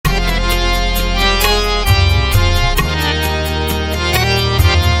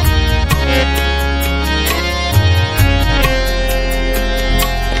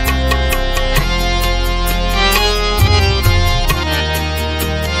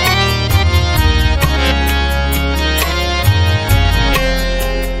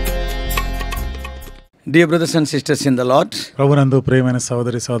Dear brothers and sisters in the Lord, ప్రభునందు ప్రియమైన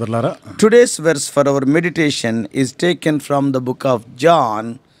సహోదరి సహోదరులారా, today's verse for our meditation is taken from the book of John,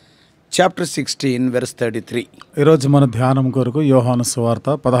 chapter 16, verse 33. ఈరోజు మన ధ్యానం కొరకు యోహాను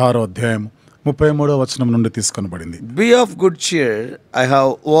సువార్త 16వ అధ్యాయం 33వ వచనం నుండి తీసుకొనబడింది. Be of good cheer, I have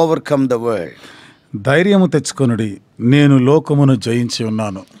overcome the world. ధైర్యము తెచ్చుకొనుడి, నేను లోకమును జయించి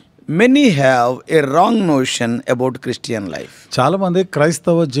ఉన్నాను. Many have a wrong notion about Christian life. చాలా మంది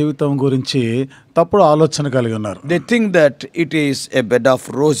క్రైస్తవ జీవితం గురించి తప్పుడు ఆలోచన కలిగి ఉన్నారు. They think that it is a bed of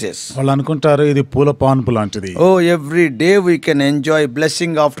roses. వాళ్ళు అనుకుంటారు ఇది పూల పాన్పు లాంటిది. Oh, every day we can enjoy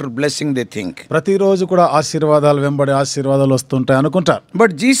blessing after blessing, they think. ప్రతిరోజు కూడా ఆశీర్వాదాలు వెంబడి ఆశీర్వాదాలు వస్తుంటాయి అనుకుంటారు.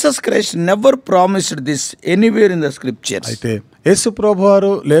 But Jesus Christ never promised this anywhere in the scriptures. అయితే యేసు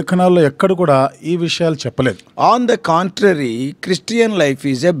ప్రభువారు లేఖనాల్లో ఎక్కడ కూడా ఈ విషయాలు చెప్పలేదు. On the contrary, Christian life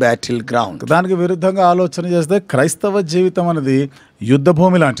is a battleground. దానికి విరుద్ధంగా ఆలోచన చేస్తే క్రైస్తవ జీవితం అనేది యుద్ధ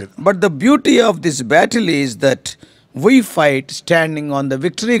భూమి లాంటిది. But the beauty of this battle is that we fight standing on the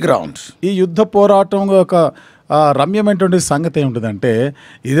victory ground. ఈ యుద్ధ పోరాటం ఒక రమ్యమైనటువంటి సంగతి ఏమిటంటే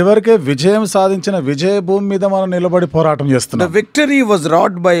ఇదివరకే విజయం సాధించిన విజయ భూమి మీద మనం నిలబడి పోరాటం చేస్తున్నాం. The victory was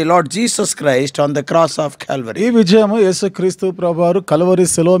wrought by Lord Jesus Christ on the cross of Calvary. ఈ విజయం యేసుక్రీస్తు ప్రభువారు కల్వరి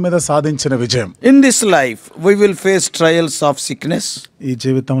శిలువ మీద సాధించిన విజయం. In this life we will face trials of sickness. ఈ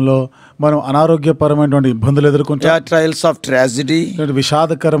జీవితంలో మనం అనారోగ్యపరమైనటువంటి ఇబ్బందులు ఎదుర్కొంటాం. Trials of tragedy.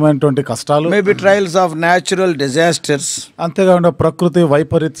 విషాదకరమైనటువంటి కష్టాలు. Maybe trials of natural disasters. అంతేకాకుండా ప్రకృతి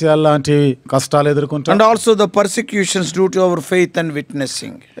వైపరీత్యాలు లాంటి కష్టాలు ఎదుర్కొంటాం. And also the persecutions due to our faith and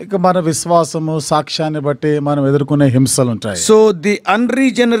witnessing. ఇక మన విశ్వాసము సాక్ష్యాన్ని బట్టి మనం ఎదుర్కొనే హింసలు ఉంటాయి. So the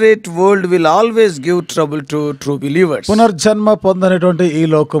unregenerate world will always give trouble to true believers. పునర్జన్మ పొందనటువంటి ఈ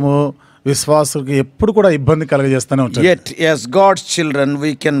లోకము విశ్వాసులకు ఎప్పుడు కూడా ఇబ్బంది కలుగజేస్తూనే ఉంటుంది. Yet as God's children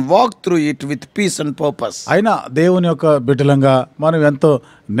we can walk through it with peace and purpose. అయినా దేవుని యొక్క బిడ్డలంగా మనం ఎంతో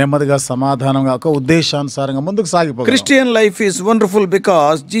నెమ్మదిగా సమాధానంగా ఒక ఉద్దేశానుసారంగా ముందుకు సాగిపోగలం. Christian life is wonderful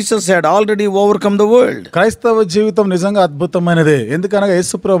because Jesus had already overcome the world. క్రైస్తవ జీవితం నిజంగా అద్భుతమైనదే. ఎందుకనగా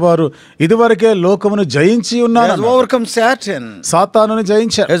యేసు ప్రభువారు ఇదివరకే లోకమును జయించి ఉన్నారు. Has overcome Satan. సాతానుని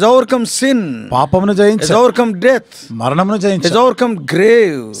జయించారు. Has overcome sin. పాపమును జయించారు. Has overcome death. మరణమును జయించారు. Has overcome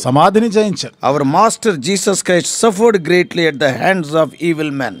grave. సమాధిని జయించారు. Our master Jesus Christ suffered greatly at the hands of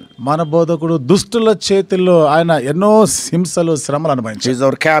evil men. మన బోధకుడు దుష్టుల చేతుల్లో ఆయన ఎన్నో హింసలు శ్రమలు అనుభవించారు. He is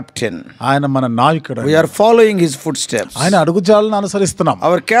our captain. ఆయన మన నాయకుడు. We are following his footsteps. ఆయన అడుగుజాడలను అనుసరిస్తున్నాం.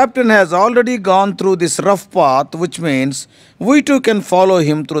 Our captain has already gone through this rough path, which means we too can follow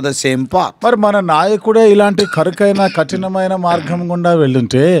him through the same path. మరి మన నాయకుడే ఇలాంటి కరుకైన కఠినమైన మార్గం గుండా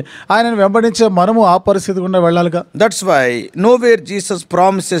వెళ్ళుంటే ఆయనను వెంబడించే మనము ఆ పరిస్థితి గుండా వెళ్ళాలిగా. That's why nowhere Jesus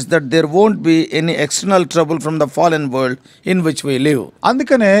promises that there won't be any external trouble from the fallen world in which we live.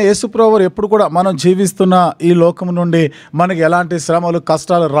 అందుకనే యేసుప్రభువు ఎప్పుడు కూడా మనం జీవిస్తున్న ఈ లోకం నుండి మనకి ఎలాంటి శ్రమలు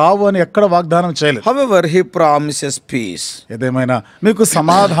కష్టాలు రావు అని ఎక్కడ వాగ్దానం చేయలేదు. However, he promises peace. ఏదేమైనా మీకు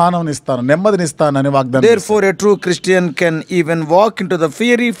సమాధానం ఇస్తాను, నెమ్మదిని ఇస్తానని వాగ్దానం. Therefore, a true Christian can even walk into the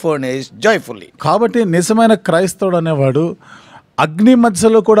fiery furnace joyfully. కాబట్టి నిజమైన క్రైస్తవుడు అనేవాడు అగ్ని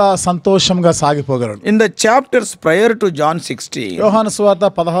మధ్యలో కూడా సంతోషంగా సాగిపోగలడు. In the chapters prior to John 16, యోహాను సువార్త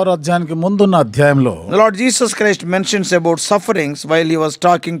 16వ అధ్యాయానికి ముందున్న అధ్యాయంలో the Lord Jesus Christ mentions about sufferings while he was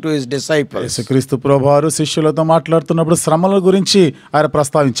talking to his disciples. యేసుక్రీస్తు ప్రభువారు శిష్యులతో మాట్లాడుతున్నప్పుడు శ్రమల గురించి ఆయన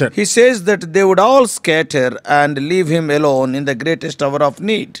ప్రస్తావించాడు. He says that they would all scatter and leave him alone in the greatest hour of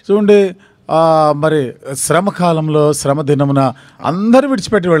need. చూడండి, మరి శ్రమ కాలంలో శ్రమ దినమున అందరు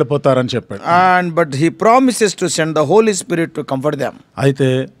విడిచిపెట్టి వెళ్ళిపోతారని చెప్పాడు. But he promises to send the Holy Spirit to comfort them. అయితే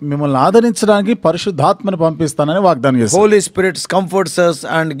మిమ్మల్ని ఆదరించడానికి పరిశుద్ధాత్మను పంపిస్తానని వాగ్దానం చేశాడు. Holy Spirit comforts us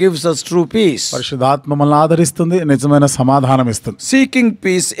and gives us true peace. పరిశుద్ధాత్మ మనల్ని ఆదరిస్తుంది, నిజమైన సమాధానం ఇస్తుంది. Seeking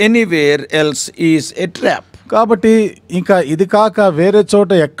peace anywhere else is a trap. కాబట్టి ఇంకా ఇది కాక వేరే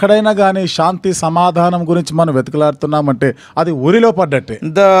చోట ఎక్కడైనా కానీ శాంతి సమాధానం గురించి మనం వెతుకులాడుతున్నామంటే అది ఊరిలో పడ్డట్టే.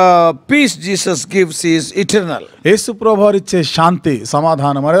 The peace Jesus gives is eternal. యేసు ప్రభువారు ఇచ్చే శాంతి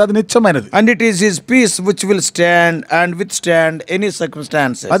సమాధానం అనేది అది నిత్యమైనది. And it is his peace which will stand and withstand any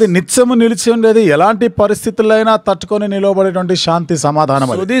circumstances. అది నిత్యము నిలిచి ఉండేది, ఎలాంటి పరిస్థితులైనా తట్టుకొని నిలబడేటువంటి శాంతి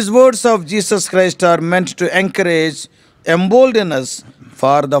సమాధానం. So these words of Jesus Christ are meant to encourage, embolden us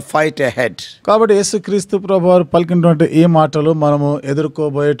for the fight ahead. కాబట్టి యేసుక్రీస్తు ప్రభువారు పలికినటువంటి ఈ మాటలు మనము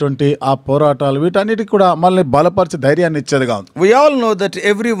ఎదుర్కోబోయేటువంటి ఆ పోరాటాలు వీటన్నిటికి కూడా మనల్ని బలపరిచి ధైర్యాన్ని ఇచ్చేదిగా ఉంది. We all know that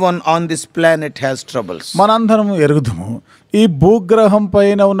everyone on this planet has troubles. మనందరం ఎరుగుదుము ఈ భూగ్రహం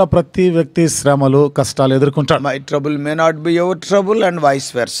పైన ఉన్న ప్రతి వ్యక్తి శ్రమలు కష్టాలు ఎదుర్కొంటాడు. My trouble may not be your trouble and vice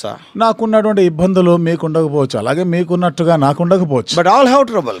versa. నాకున్నటువంటి ఇబ్బందులు మీకు ఉండకపోవచ్చు, అలాగే మీకున్నట్టుగా నాకు ఉండకపోవచ్చు. But all have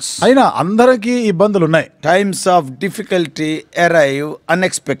troubles. అయినా అందరికీ ఇబ్బందులు ఉన్నాయి. Times of difficulty arrive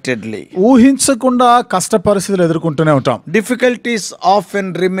unexpectedly. ఊహించకుండా కష్ట పరిస్థితులు ఎదుర్కొంటూనే ఉంటాం. Difficulties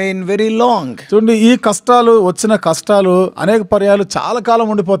often remain very long. చూడండి, ఈ కష్టాలు వచ్చిన కష్టాలు అనేక పర్యాలు చాలా కాలం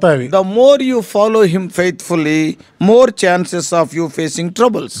ఉండిపోతాయి. The more you follow him faithfully, more chances of you facing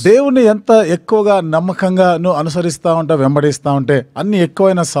troubles. దేవుని ఎంత ఎక్కువగా నమ్మకంగా నువ్వు అనుసరిస్తా ఉంటే, వెంబడిస్తా ఉంటే అన్ని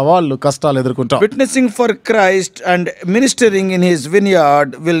ఎక్కువైన సవాళ్లు కష్టాలు ఎదుర్కొంటాం. Witnessing for Christ and ministering in his vineyard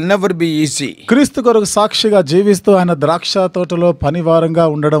will never be easy. క్రీస్తు కొరకు సాక్షిగా జీవిస్తూ ఆయన ద్రాక్ష తోటలో పనివారంగా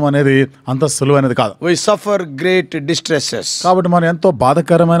ఉండడం అనేది అంత సులువైనది కాదు. We suffer great distresses. కాబట్టి మనం ఎంతో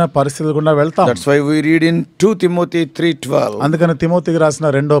బాధకరమైన పరిస్థితులు గుండా వెళ్తాం. That's why we read in 2 Timothy 3:12. అందుకని తిమోతికి రాసిన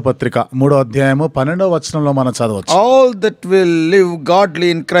 2వ పత్రిక 3వ అధ్యాయము 12వ వచనంలో మనం చదవచ్చు. All that will live godly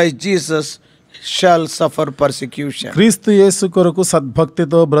in Christ Jesus shall suffer persecution. క్రీస్తు యేసు కొరకు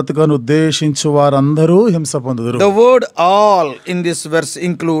సద్భక్తితో బ్రతుకను ఉద్దేశించు వారందరూ హింస పొందుదురు. The word all in this verse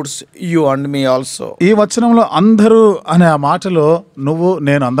includes you and me also. ఈ వచనంలో అందరూ అనే ఆ మాటలో నువ్వు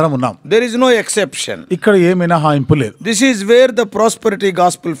నేను అందరం ఉన్నాం. There is no exception. ఇక్కడ ఏ మినహాయింపు లేదు. This is where the prosperity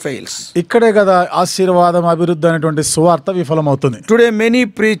gospel fails. ఇక్కడే కదా ఆశీర్వాదం అభివృద్ధి అనేటువంటి సువార్త విఫలమవుతుంది. Today many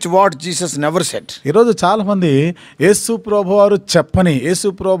preach what Jesus never said. ఈరోజు చాలా మంది యేసు ప్రభువారు చెప్పని, యేసు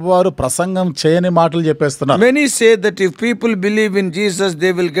ప్రభువారు ప్రసంగం చేయని మాటలు చెప్పేస్తున్నారు. Many say that if people believe in Jesus,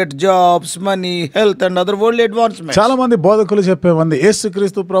 they will get jobs, money, health and other worldly advancements. చాలా మంది బోధకులు చెప్పే మంది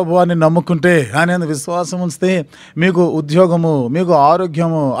యేసుక్రీస్తు ప్రభువాన్ని నమ్ముకుంటే, ఆయన విశ్వాసం ఉంచితే మీకు ఉద్యోగము, మీకు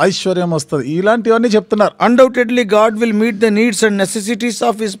ఆరోగ్యము, ఐశ్వర్యం వస్తుంది, ఇలాంటివన్నీ చెప్తున్నారు. Undoubtedly God will meet the needs and necessities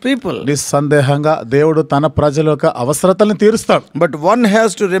of his people. నిస్సందేహంగా దేవుడు తన ప్రజల యొక్క అవసరతలను తీరుస్తాడు. But one has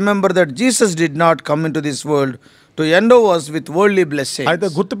to remember that Jesus did not come into this world to endow us with worldly blessings. అయితే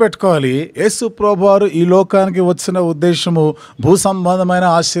గుర్తుపెట్టుకోవాలి, యేసు ప్రభువారు ఈ లోకానికి వచ్చిన ఉద్దేశము భూ సంబంధమైన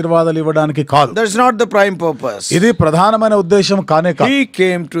ఆశీర్వాదాలు ఇవ్వడానికి కాదు. That's not the prime purpose. ఇది ప్రధానమైన ఉద్దేశం కానే కాదు. He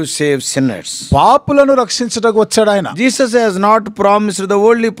came to save sinners. పాపులను రక్షించడానికి వచ్చాడు ఆయన. Jesus has not promised the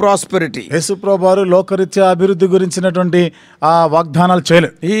worldly prosperity. యేసు ప్రభువారు లోకరీత్యా అభివృద్ధి గురించినటువంటి ఆ వాగ్దానాలు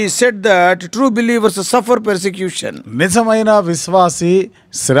చేయలేదు. He said that true believers suffer persecution. నిజమైన విశ్వాసి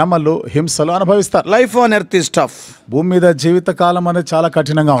శ్రమలు, హింసలు అనుభవిస్తారు. Life on earth is tough. భూమి మీద జీవిత కాలం అనేది చాలా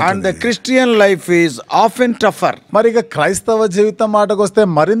కఠినంగా And ఉంటుంది. the Christian life is often tougher. మరి ఇక క్రైస్తవ జీవితం మాటకు వస్తే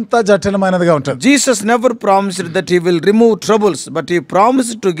మరింత జటిలమైనదిగా ఉంటుంది. Jesus never promised that he will remove troubles, but he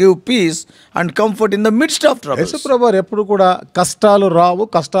promised to give peace and comfort in the midst of troubles. యేసు ప్రభువారు ఎప్పుడు కూడా కష్టాలు రావు,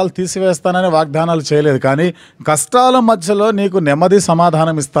 కష్టాలు తీసివేస్తానని వాగ్దానాలు చేయలేదు, కానీ కష్టాల మధ్యలో నీకు నెమ్మది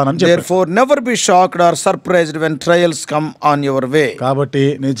సమాధానం ఇస్తానని చెప్పారు. Therefore never be shocked or surprised when trials come on your way. కాబట్టి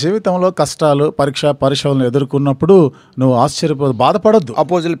నీ జీవితంలో కష్టాలు, పరీక్ష పరిశోధనలు ఎదుర్కొన్నప్పుడు నువ్వు బాధపడొద్దు.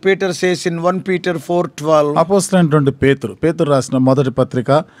 Apostle Peter says in 1 Peter 4:12. అపోస్తలుడైనటువంటి పేతురు రాసిన మొదటి పత్రిక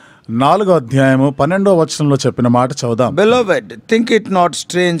 4వ అధ్యాయము 12వ వచనంలో చెప్పిన మాట చదువుదాం. Beloved, think it not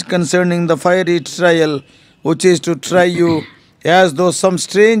strange concerning the fiery trial which is to try you, as though some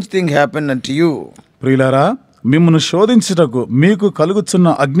strange thing happened unto you. ప్రియులారా, మిమ్మును శోధించుటకు మీకు కలుగుచున్న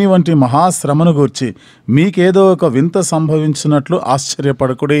అగ్ని వంటి మహాశ్రమను గూర్చి మీకేదో ఒక వింత సంభవించినట్లు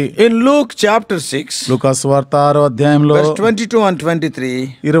ఆశ్చర్యపడకుడి. In Luke chapter 6, లూకా సువార్త 6వ అధ్యాయంలో verse 22 and 23,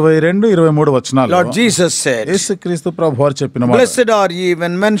 22-23 వచనాలు Lord Jesus said, యేసుక్రీస్తు ప్రభువారు చెప్పిన మాట. Blessed are ye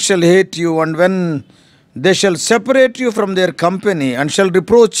when men shall hate you, and when they shall separate you from their company, and shall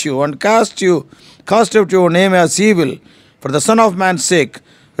reproach you, and cast out your name as evil for the Son of Man's sake.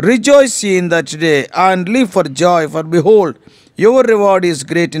 Rejoice ye in that day, and live for joy, for behold, your reward is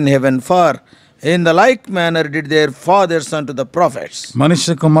great in heaven, for in the like manner did their fathers unto the prophets.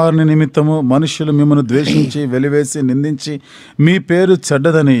 మనుష్య కుమారుని నిమిత్తము మనుష్యులు మిమ్మల్ని ద్వేషించి, వెలివేసి, నిందించి, మీ పేరు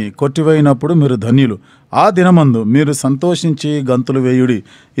చెడ్డదని కొట్టివేయినప్పుడు మీరు ధన్యులు. ఆ దినమందు మీరు సంతోషించి గంతులు వేయుడి.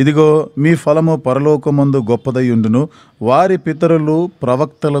 ఇదిగో మీ ఫలము పరలోకమందు గొప్పదై ఉండును. వారి పితరులు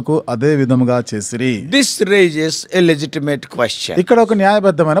ప్రవక్తలకు అదే విధముగా చేసిరి. This raises a legitimate question. ఇక్కడ ఒక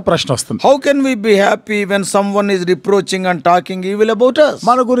న్యాయబద్ధమైన ప్రశ్న వస్తుంది. How can we be happy when someone is reproaching and talking evil about us?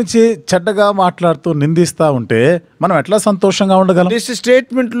 మన గురించి చెడ్డగా మాట్లాడుతూ నిందిస్తా ఉంటే మనం ఎట్లా సంతోషంగా ఉండగలం? This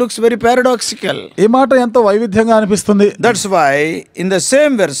statement looks very paradoxical. ఈ మాట ఎంతో వైవిధ్యంగా అనిపిస్తుంది. That's why in the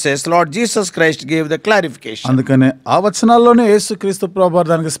same verses Lord Jesus Christ gave the clarity. clarification. అందుకనే ఆ వచనాల్లోనే యేసుక్రీస్తు ప్రభువారు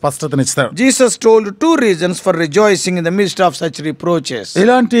దానికి స్పష్టతనిస్తాడు. Jesus told two reasons for rejoicing in the midst of such reproaches.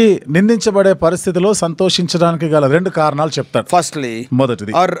 ఇలాంటి నిందించబడే పరిస్థితిలో సంతోషించడానికి గల రెండు కారణాలు చెప్తాడు. Firstly,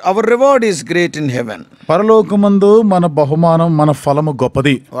 మొదటిది, our reward is great in heaven. పరలోకమందు మన బహుమానం, మన ఫలము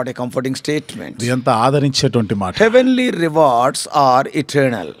గొప్పది. What a comforting statement. ఇది ఎంత ఆదరించేటువంటి మాట. Heavenly rewards are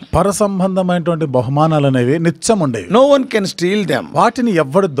eternal. పర సంబంధమైనటువంటి బహుమానాలు అనేవి నిత్యం ఉండేవి. No one can steal them. వాటిని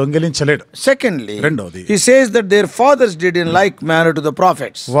ఎవ్వడు దొంగిలించలేడు. Secondly, రెండవది, he says that their fathers did in like manner to the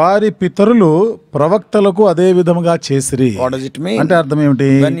prophets. వారి పితరులు ప్రవక్తలకు అదే విధముగా చేసిరి. What does it mean? అంటే అర్థం ఏమిటి?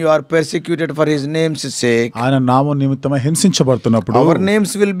 When you are persecuted for his name's sake, ఆయన నామం నిమిత్తమై హింసించబడుతున్నప్పుడు our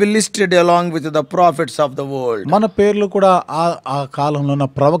names will be listed along with the prophets of the world. మన పేర్లు కూడా ఆ కాలంలో ఉన్న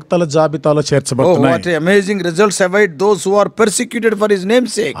ప్రవక్తల జాబితాలో Oh, చేర్చబడుతున్నాయి. what amazing results await those who are persecuted for his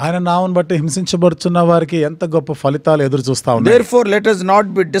name's sake. ఆయన నామం బట్టి హింసించబడుతున్న వారికి ఎంత గొప్ప ఫలితాలు ఎదురు చూస్తా ఉన్నాయి. Therefore, let us not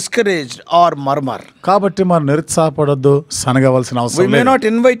be discouraged or murmur. కాబట్టి మనం నిరుత్సాహపడొద్దు, సనగవలసిన We అవసరం may లేదు. not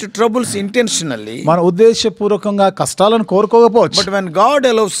invite troubles intentionally, మన ఉద్దేశపూర్వకంగా కష్టాలను కోరుకోకపోవచ్చు. but when God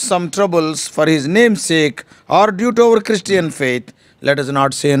allows some troubles for his name's sake or due to our Christian faith, let us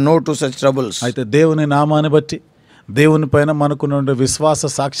not say no to such troubles. అయితే దేవుని నామాన్ని బట్టి, దేవుని పైన మనకున్న విశ్వాస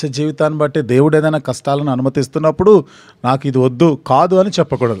సాక్ష్య జీవితాన్ని బట్టి దేవుడు ఏదైనా కష్టాలను అనుమతిస్తున్నప్పుడు నాకు ఇది వద్దు, కాదు అని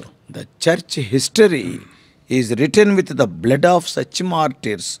చెప్పకూడదు. The church history is written with the blood of such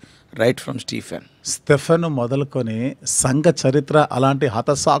martyrs right from Stephen. Stephen మొదలుకొని సంఘ చరిత్ర అలాంటి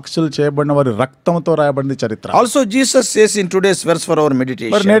హతసాక్షులు చేయబడిన వారి రక్తంతో రాయబడింది చరిత్ర. Also, Jesus says in today's verse for our మరి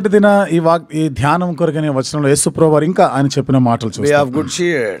meditation, నేటి దిన ఈ ధ్యానం కొరకనే వచనంలో యేసుప్రభువు వారు ఇంకా ఆయన చెప్పిన మాటలు we చూస్తాం. have good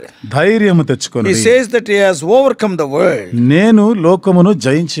cheer. ధైర్యము తెచ్చుకొని, He says that he has overcome the world. నేను లోకమును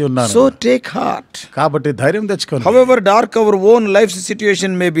జయించి ఉన్నాను. So take heart. కాబట్టి ధైర్యం తెచ్చుకొని, However dark our own life's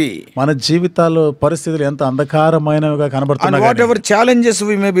situation may be, మన జీవితాల్లో పరిస్థితులు ఎంత అంధకారమైనవిగా and కనబడుతున్నా whatever challenges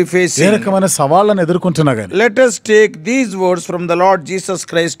we may be A facing, రకమైన సవాళ్లను ఎదుర్కొంటున్నా గానీ, let us take these words from the Lord Jesus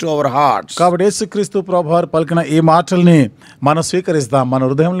Christ to our hearts. కాబట్టి యేసుక్రీస్తు ప్రభువారు పలికిన ఈ మాటల్ని మనం స్వీకరిస్తాం, మన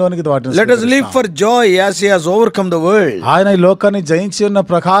హృదయంలోనికి వాటిని Let us live for joy as he has overcome the world. ఆయన ఈ లోకాన్ని జయించి ఉన్న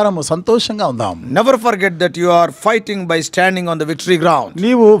ప్రకారం సంతోషంగా ఉందాం. Never forget that you are fighting by standing on the victory ground.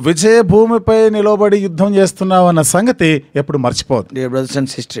 నీవు విజయ భూమిపై నిలబడి యుద్ధం చేస్తున్నావు అన్న సంగతి ఎప్పుడు మర్చిపోవద్దు. Dear brothers and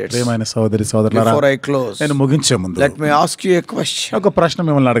sisters, ప్రియమైన సోదరి సోదరులారా, before I close, నేను ముగించే ముందు let me ask you a question. ఒక ప్రశ్న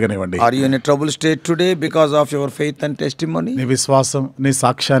మిమ్మల్ని అడగనివ్వండి. Are you in a troubled state today because of your faith and testimony? నీ విశ్వాసం, నీ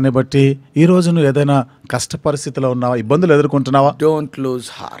సాక్ష్యాన్ని బట్టి ఈ రోజు నువ్వు ఏదైనా కష్ట పరిస్థితిలో ఉన్నావా, ఇబ్బందులు ఎదుర్కొంటున్నావా? Don't lose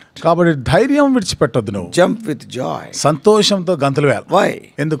heart. కాబట్టి ధైర్యం విడిచిపెట్టొద్దు. నువ్వు Jump with joy. సంతోషంతో గంతులు వేయాలి. Why?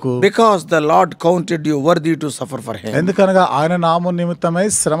 ఎందుకు? Because the Lord counted you worthy to suffer for him. ఎందుకనగా ఆయన నామం నిమిత్తమై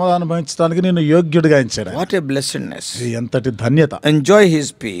శ్రమ అనుభవించడానికి నేను యోగ్యుడిగా ఎంచాడు. What a blessedness. ఎంతటి ధన్యత. Enjoy his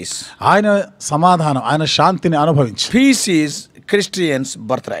peace. ఆయన సమాధానం, ఆయన శాంతిని అనుభవించు. Peace is Christians'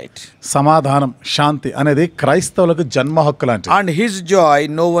 birthright. సమాధానం, శాంతి అనేది క్రైస్తవులకు జన్మ హక్కు లాంటిది. And his joy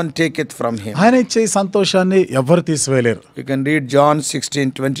no one taketh from him. ఆయన ఇచ్చే సంతోషాన్ని ఎవ్వరు తీసివేయలేరు. You can read John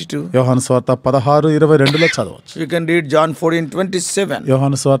 16:22. యోహాను సువార్త 16:22లో చదవచ్చు. You can read John 14:27.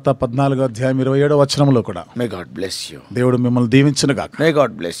 యోహాను సువార్త 14వ అధ్యాయం 27వ వచనంలో కూడా. May God bless you. దేవుడు మిమ్మల్ని దీవించును గాక. May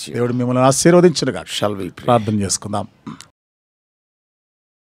God bless you. దేవుడు మిమ్మల్ని ఆశీర్వదించును గాక. Shall we pray? ప్రార్థన చేసుకుందాం.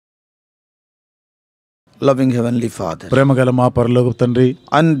 Loving Heavenly Father, ప్రేమగల మా పరలోకపు తండ్రి,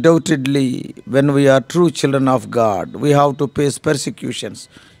 undoubtedly when we are true children of God, we have to face persecutions,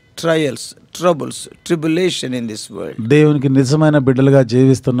 trials, troubles, tribulation in this world. దేవునికి నిజమైన బిడ్డలుగా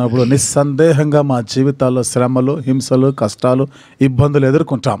జీవిస్తున్నప్పుడు నిస్సందేహంగా మా జీవితాల్లో శ్రమలు, హింసలు, కష్టాలు, ఇబ్బందులు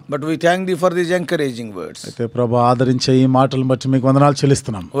ఎదుర్కొంటాం. But we thank thee for these encouraging words. అయితే ప్రభు ఆదరించే ఈ మాటలను బట్టి మీకు వందనాలు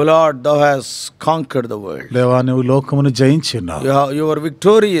చెల్లిస్తున్నాం. O Lord, thou hast conquered the world. దేవా, నువ్వు లోకమును జయించి ఉన్నావు. You are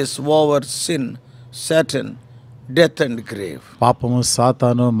victorious over sin, Satan, death and grave. పాపము,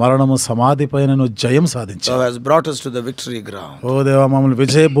 సాతాను, మరణము, సమాధి పైన నువ్వు జయం సాధించావు. Thou hast brought us to the victory ground. ఓ దేవా, మమ్మల్ని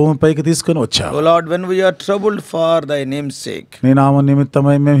విజయ భూమిపైకి తీసుకొని వచ్చావు. O Lord, when we are troubled for thy name's sake, నీ నామ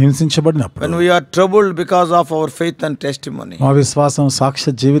నిమిత్తమై మేము హింసించబడినప్పుడు, when we are troubled because of our faith and testimony, మా విశ్వాసం,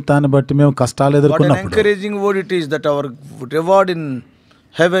 సాక్ష్య జీవితాన్ని బట్టి మేము కష్టాలు what an ఎదుర్కొన్నప్పుడు, encouraging word it is that our reward in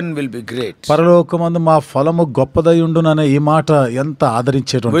heaven will be great. పరలోకమందు మా ఫలము గొప్పదై ఉండుననే ఈ మాట ఎంత We will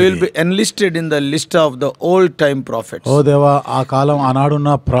ఆదరించేటువంటి. be enlisted in the list of the old time prophets. ఓ దేవా, ఆ కాలం ఆనాడున్న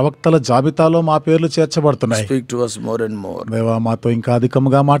ప్రవక్తల జాబితాలో మా పేర్లు చేర్చబడుతున్నాయి. Speak to us more and more. దేవా, మాతో ఇంకా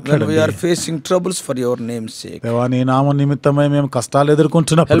అధికముగా When మాట్లాడండి. we are facing troubles for your name's sake, దేవా, నీ నామ నిమిత్తమై మేము కష్టాలు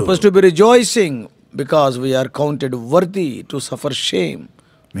ఎదుర్కొంటున్నప్పుడు help us to be rejoicing because we are counted worthy to suffer shame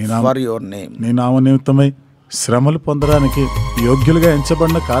for your name. నీ నామ నిమిత్తమై శ్రమలు పొందడానికి యోగ్యులుగా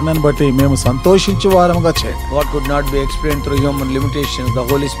ఎంచబడిన కారణాన్ని బట్టి మేము సంతోషించే వారముగా చేయండి. What could not be explained through human limitations, the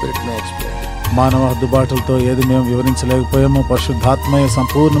Holy Spirit may explain. మానవ హద్దుబాటులతో ఏది మేము వివరించలేకపోయామో పరిశుద్ధాత్మయ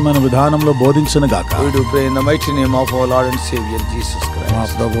సంపూర్ణమైన విధానంలో బోధించును గాక. We do pray in the mighty name of our Lord and Savior Jesus మా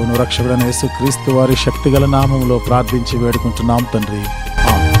Christ. ప్రభువును రక్షకుడైన యేసుక్రీస్తు వారి శక్తిగల నామములో ప్రార్థించి వేడుకుంటున్నాం తండ్రి.